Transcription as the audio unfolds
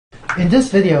In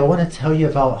this video, I want to tell you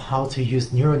about how to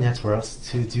use neural networks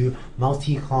to do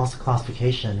multi-class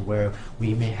classification, where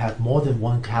we may have more than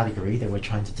one category that we're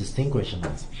trying to distinguish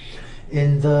amongst.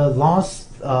 In the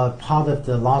last part of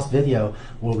the last video,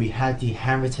 where we had the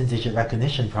handwritten digit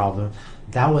recognition problem,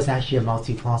 that was actually a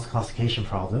multi-class classification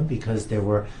problem because there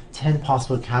were 10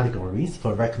 possible categories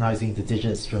for recognizing the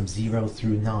digits from 0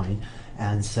 through 9.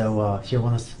 And so here I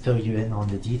want to fill you in on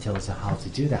the details of how to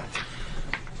do that.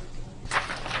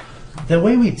 The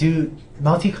way we do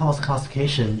multi-class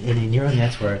classification in a neural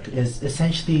network is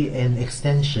essentially an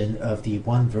extension of the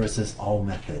one versus all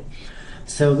method.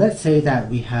 So let's say that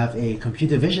we have a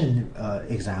computer vision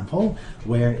example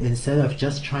where instead of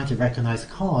just trying to recognize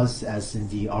cars, as in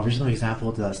the original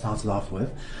example that I started off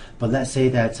with, but let's say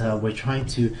that we're trying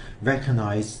to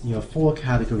recognize 4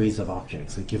 categories of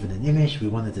objects. So given an image, we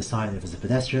want to decide if it's a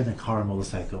pedestrian, a car, a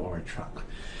motorcycle, or a truck.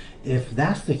 If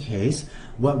that's the case,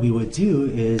 what we would do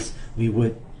is we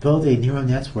would build a neural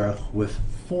network with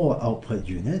 4 output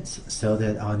units so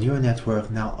that our neural network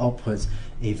now outputs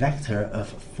a vector of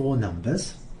 4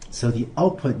 numbers. So the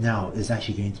output now is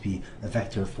actually going to be a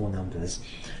vector of 4 numbers.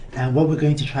 And what we're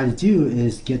going to try to do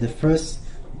is get the first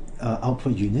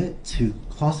output unit to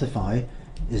classify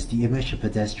is the image a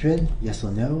pedestrian, yes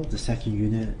or no. The second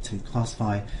unit to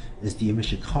classify is the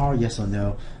image a car, yes or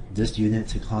no. This unit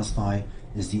to classify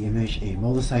is the image a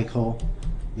motorcycle,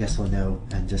 yes or no,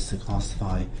 and this to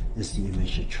classify is the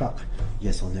image a truck,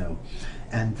 yes or no.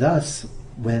 And thus,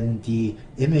 when the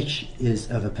image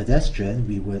is of a pedestrian,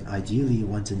 we would ideally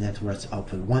want the network to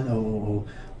output 1000.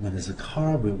 When it's a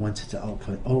car, we want it to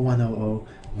output 0100.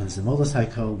 When it's a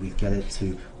motorcycle, we get it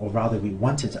to, or rather we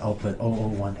want it to output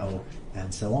 0010,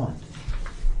 and so on.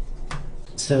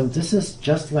 So this is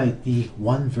just like the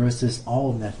one versus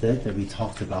all method that we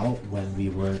talked about when we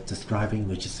were describing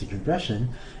logistic regression.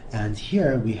 And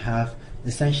here we have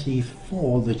essentially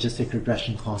 4 logistic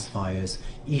regression classifiers,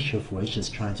 each of which is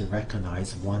trying to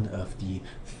recognize one of the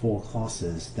 4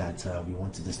 classes that we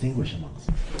want to distinguish amongst.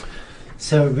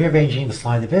 So rearranging the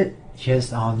slide a bit,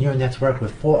 here's our neural network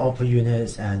with 4 output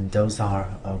units, and those are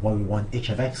what we want h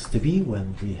of x to be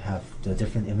when we have the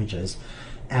different images.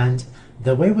 And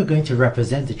the way we're going to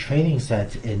represent the training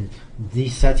set in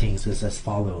these settings is as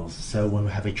follows. So when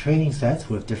we have a training set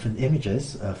with different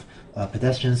images of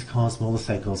pedestrians, cars,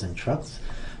 motorcycles, and trucks,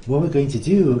 what we're going to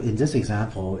do in this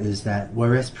example is that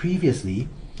whereas previously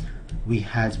we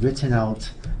had written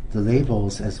out the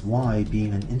labels as y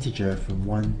being an integer from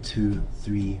 1, 2,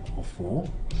 3, or 4,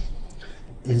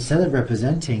 instead of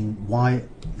representing y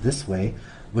this way,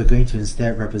 we're going to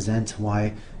instead represent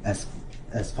y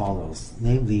as follows,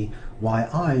 namely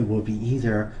yi will be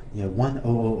either 1000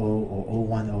 or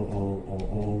 0100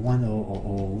 or 010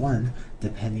 or 001,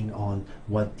 depending on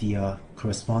what the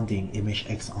corresponding image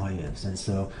xi is. And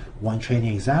so one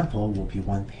training example will be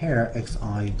one pair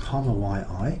xi comma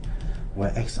yi,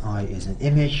 where xi is an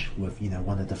image with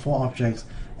one of the 4 objects,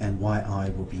 and yi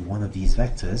will be one of these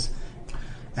vectors.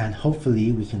 And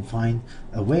hopefully we can find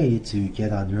a way to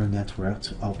get our neural network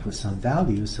to output some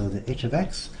value so that h of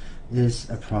x is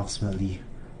approximately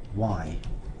y.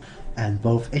 And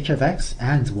both h of x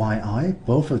and yi,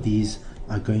 both of these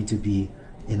are going to be,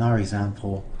 in our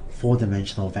example,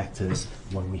 4-dimensional vectors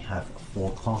when we have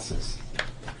 4 classes.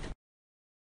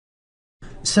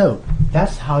 So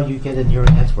that's how you get a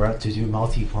neural network to do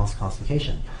multi-class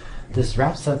classification. This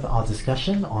wraps up our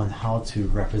discussion on how to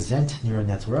represent neural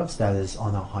networks, that is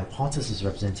on our hypothesis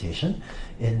representation.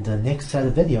 In the next set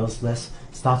of videos, let's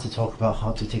start to talk about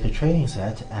how to take a training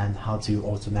set and how to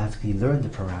automatically learn the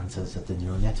parameters of the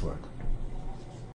neural network.